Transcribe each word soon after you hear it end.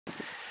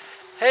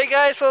Hey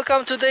guys,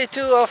 welcome to day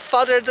 2 of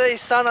Father Day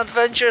Sun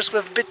Adventures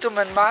with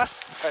Bitumen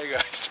Mass. Hi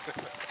guys.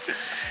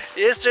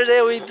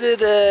 Yesterday we did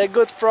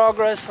good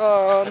progress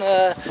on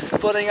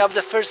putting up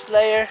the first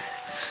layer.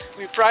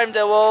 We primed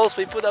the walls,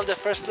 we put up the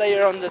first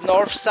layer on the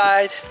north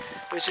side,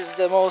 which is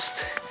the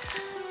most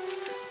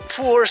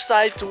poor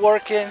side to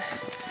work in.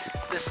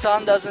 The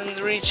sun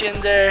doesn't reach in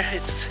there,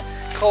 it's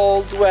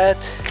cold, wet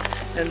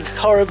and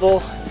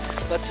horrible.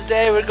 But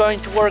today we're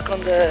going to work on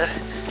the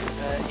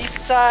east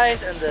side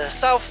and the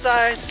south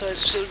side, so it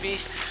should be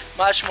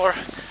much more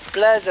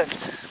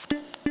pleasant.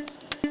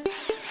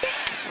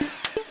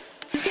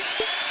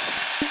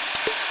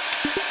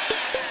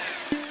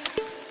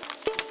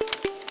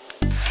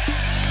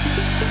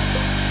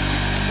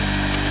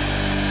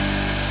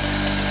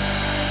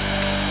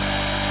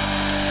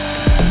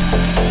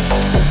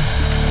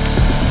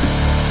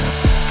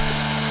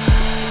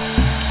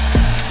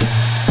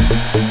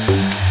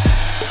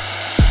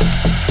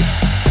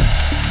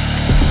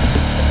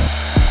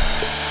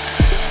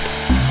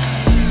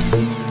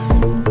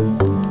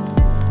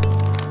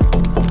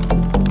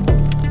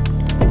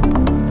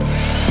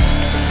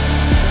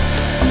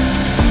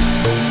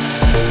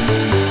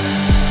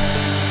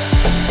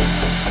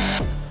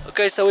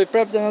 Okay, so we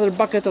prepped another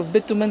bucket of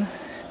bitumen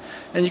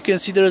and you can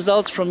see the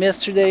results from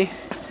yesterday.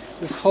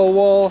 This whole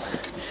wall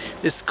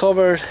is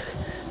covered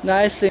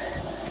nicely.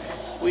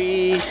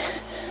 We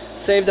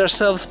saved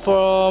ourselves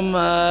from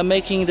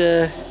making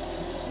the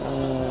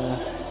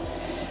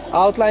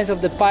outlines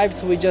of the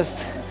pipes. We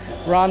just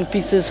run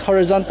pieces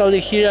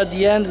horizontally here at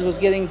the end. It was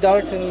getting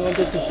dark and we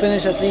wanted to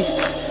finish at least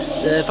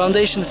the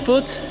foundation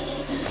foot.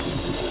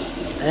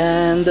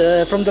 And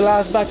from the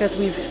last bucket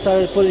we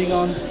started putting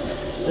on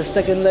the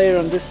second layer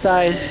on this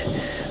side,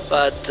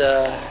 but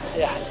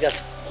yeah, it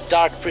got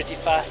dark pretty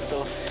fast.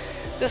 So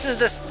this is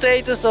the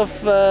status of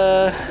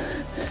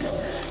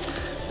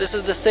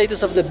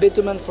the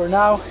bitumen for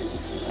now,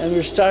 and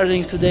we're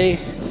starting today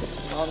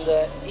on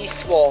the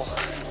east wall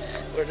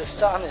where the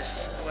sun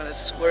is,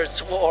 where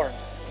it's warm.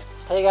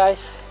 Hey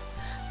guys,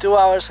 2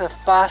 hours have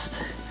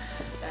passed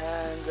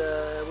and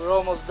we're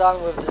almost done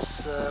with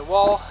this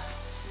wall.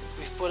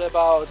 We've put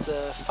about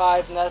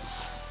 5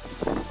 nets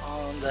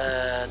on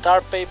the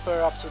tarp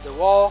paper up to the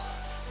wall,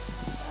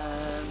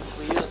 and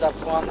we used up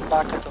 1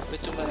 bucket of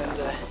bitumen, and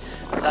the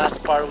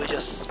last part we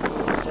just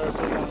started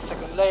putting on the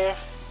second layer.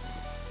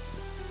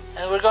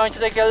 And we're going to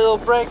take a little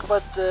break,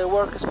 but the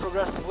work is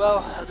progressing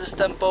well. At this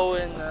tempo,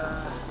 in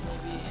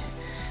maybe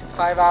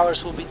 5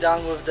 hours we'll be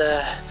done with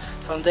the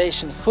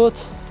foundation foot,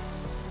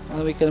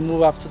 and we can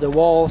move up to the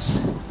walls.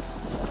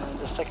 And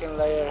the second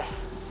layer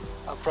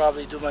I'll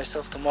probably do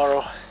myself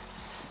tomorrow.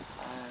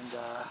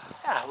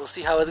 Yeah, we'll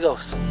see how it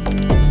goes.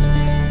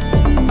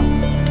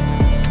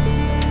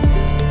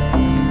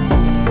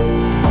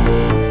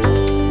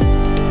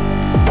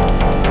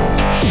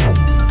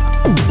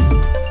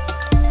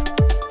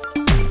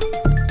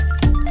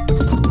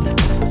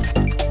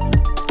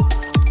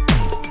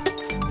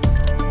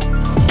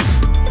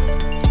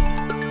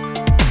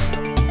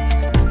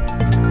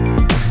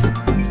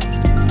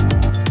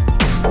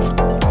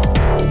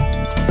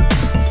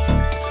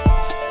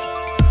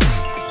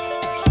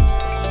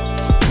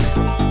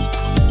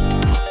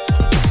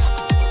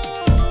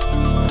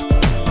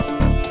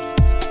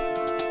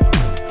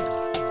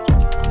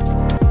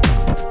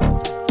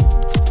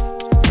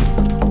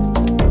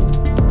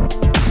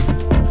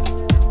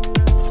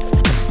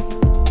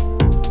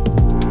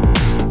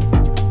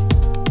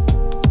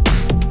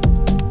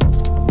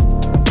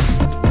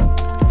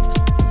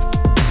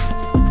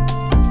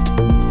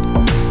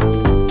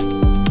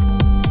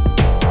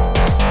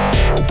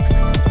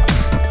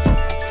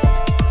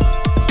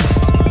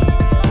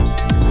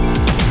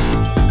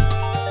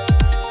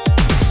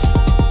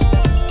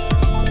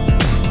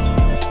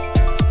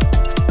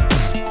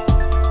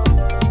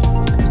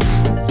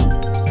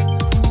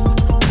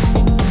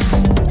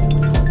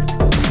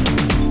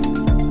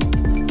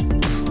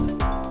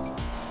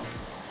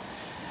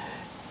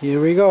 Here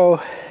we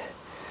go.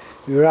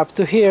 We're up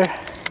to here.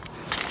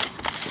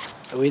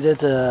 We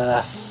did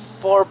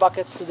 4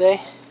 buckets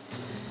today.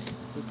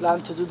 We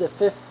plan to do the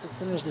 5th to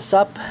finish this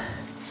up,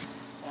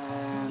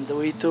 and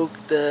we took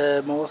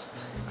the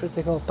most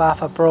critical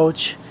path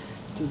approach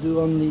to do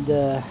only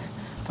the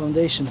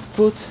foundation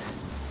foot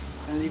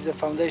and leave the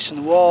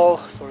foundation wall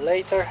for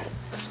later,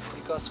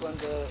 because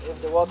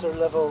if the water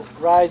level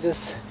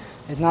rises,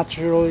 it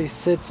naturally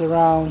sits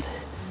around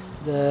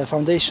the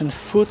foundation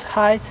foot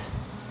height.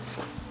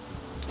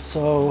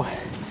 So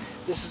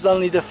this is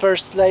only the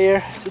first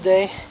layer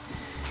today.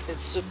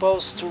 It's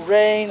supposed to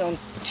rain on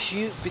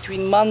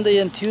between Monday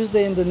and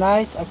Tuesday in the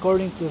night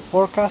according to the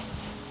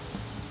forecasts.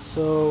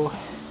 So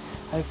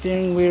I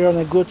think we're on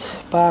a good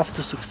path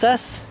to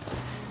success,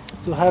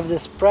 to have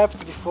this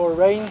prepped before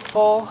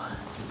rainfall.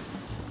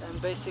 And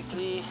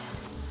basically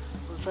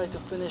we'll try to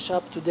finish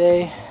up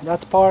today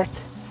that part,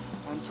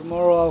 and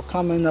tomorrow I'll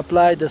come and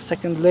apply the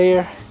second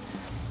layer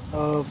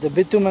of the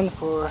bitumen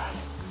for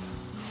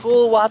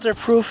full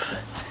waterproof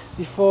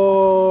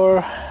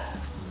before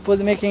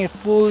making it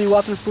fully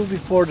waterproof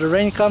before the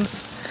rain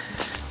comes.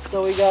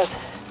 So we got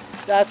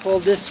that wall,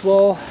 this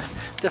wall,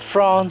 the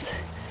front,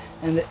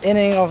 and the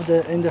inning of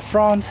in the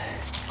front.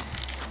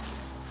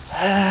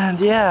 And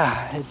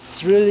yeah,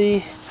 it's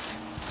really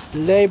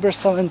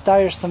laborsome and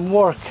tiresome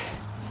work,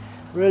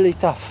 really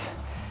tough.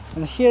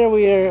 And here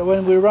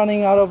when we're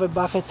running out of a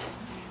bucket,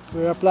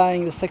 we're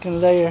applying the second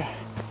layer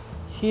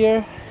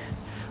here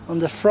on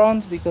the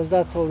front because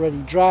that's already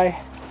dry.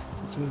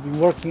 So we've been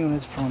working on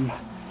it from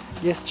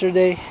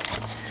yesterday.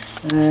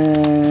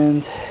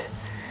 And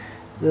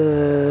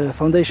the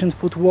foundation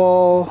foot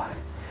wall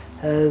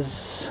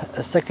has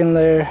a second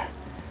layer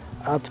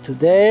up to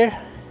there,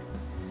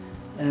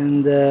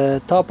 and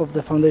the top of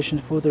the foundation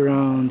foot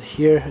around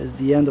here is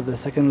the end of the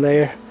second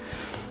layer.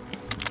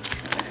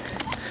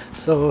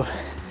 So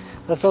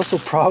that's also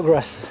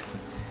progress.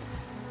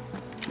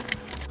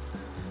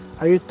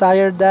 Are you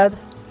tired, Dad?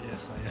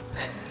 Yes, I am.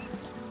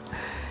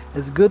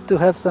 It's good to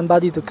have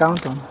somebody to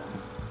count on.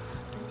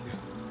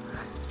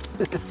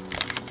 Thank you.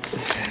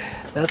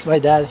 That's my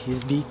dad,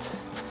 he's beat.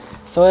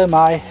 So am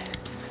I.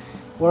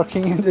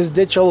 Working in this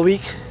ditch all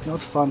week, not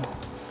fun.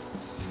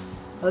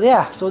 But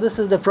yeah, so this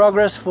is the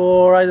progress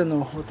for, I don't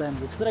know, what time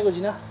is it? Która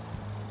godzina?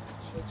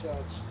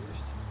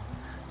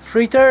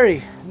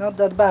 3:30, not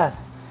that bad.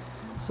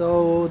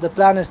 So the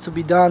plan is to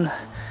be done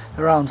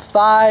around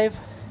 5,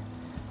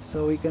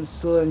 so we can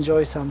still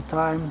enjoy some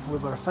time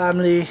with our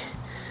family.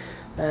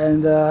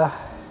 And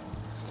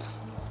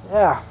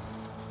yeah,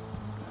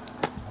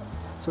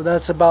 so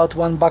that's about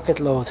 1 bucket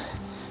load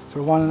for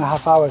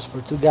 1.5 hours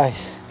for 2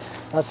 guys.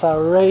 That's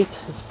our rate.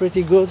 It's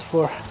pretty good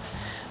for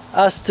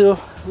us too.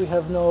 We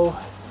have no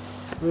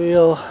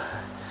real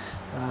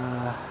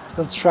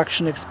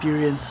construction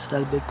experience,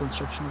 that big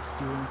construction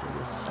experience, I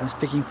guess. I'm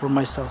speaking for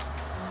myself.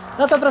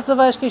 Tata,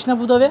 pracowałeś kiedyś na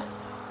budowie?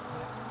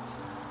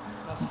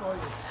 Na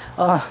swojej.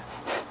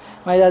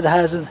 My dad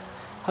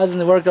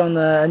hasn't worked on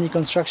any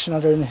construction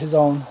other than his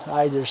own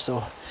either,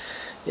 so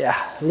yeah,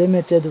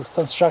 limited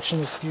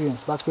construction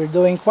experience, but we're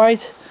doing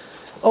quite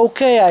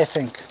okay, I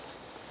think.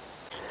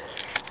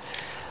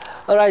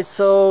 Alright,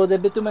 so the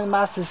bitumen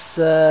mass is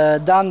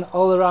done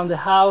all around the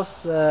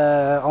house,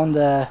 on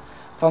the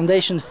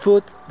foundation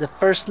foot, the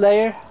first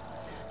layer,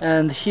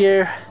 and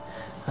here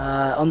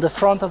on the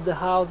front of the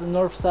house, the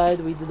north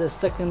side, we did a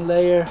second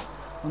layer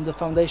on the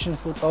foundation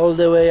foot all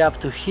the way up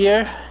to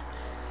here.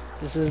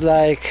 This is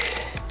like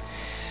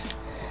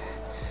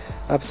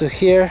up to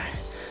here,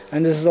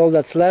 and this is all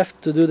that's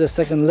left to do the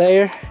second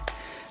layer.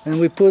 And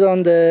we put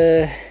on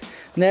the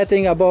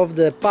netting above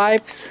the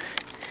pipes,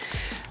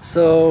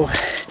 so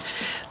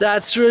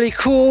that's really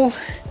cool.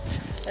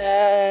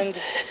 And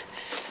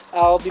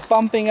I'll be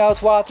pumping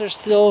out water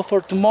still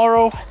for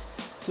tomorrow.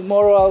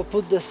 Tomorrow I'll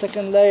put the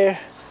second layer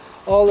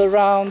all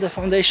around the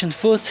foundation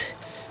foot,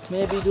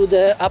 maybe do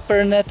the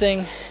upper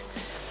netting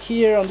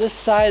here on this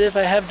side if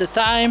I have the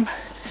time.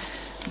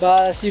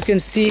 But as you can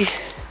see,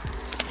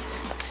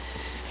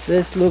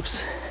 this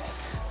looks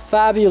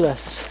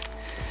fabulous,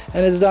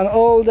 and it's done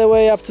all the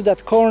way up to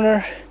that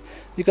corner,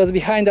 because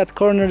behind that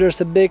corner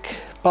there's a big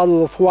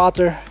puddle of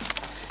water,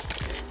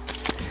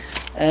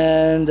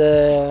 and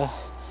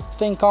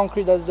thin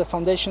concrete, that's the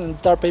foundation,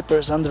 and tar paper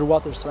is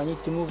underwater, so I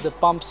need to move the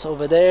pumps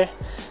over there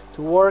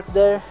to work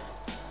there,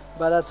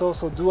 but that's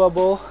also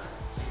doable.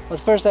 But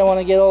first I want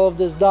to get all of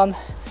this done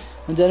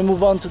and then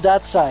move on to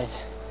that side.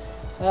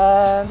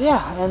 And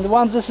yeah, and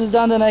once this is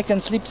done, then I can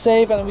sleep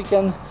safe, and we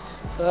can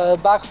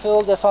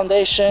backfill the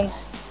foundation,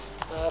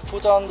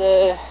 put on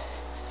the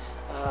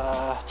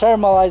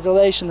thermal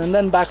isolation, and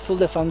then backfill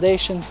the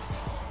foundation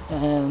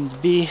and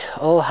be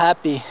all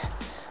happy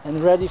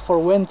and ready for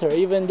winter.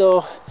 Even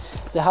though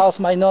the house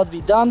might not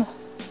be done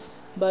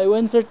by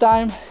winter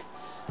time,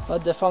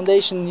 but the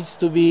foundation needs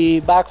to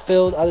be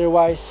backfilled,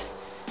 otherwise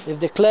if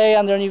the clay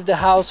underneath the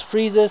house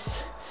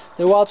freezes,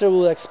 the water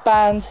will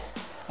expand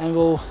and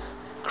will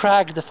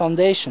crack the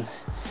foundation.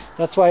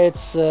 That's why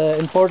it's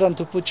important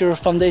to put your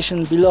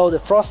foundation below the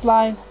frost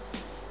line,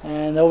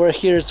 and over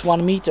here it's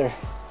 1 meter.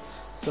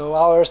 So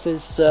ours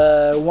is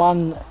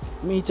 1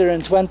 meter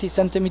and 20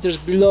 centimeters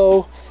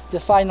below the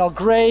final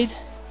grade,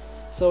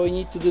 so we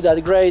need to do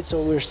that grade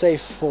so we're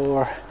safe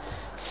for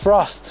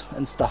frost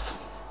and stuff.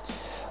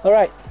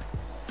 Alright.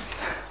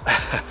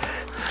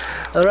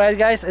 Alright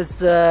guys,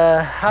 it's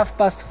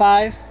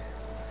 5:30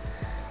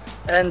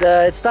 and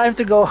it's time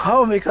to go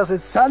home because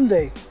it's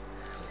Sunday.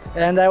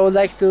 And I would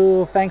like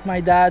to thank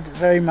my dad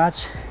very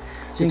much.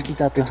 Dzięki,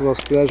 tato. It was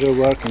a pleasure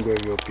working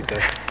with you, Peter.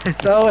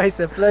 It's always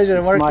a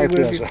pleasure working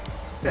with you.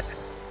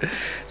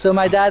 So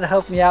my dad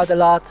helped me out a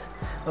lot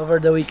over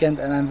the weekend,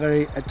 and I'm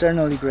very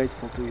eternally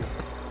grateful to you.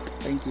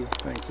 Thank you.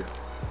 Thank you.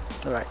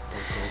 Alright.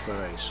 For the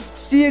inspiration.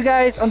 See you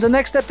guys on the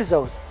next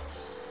episode.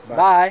 Bye.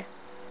 Bye.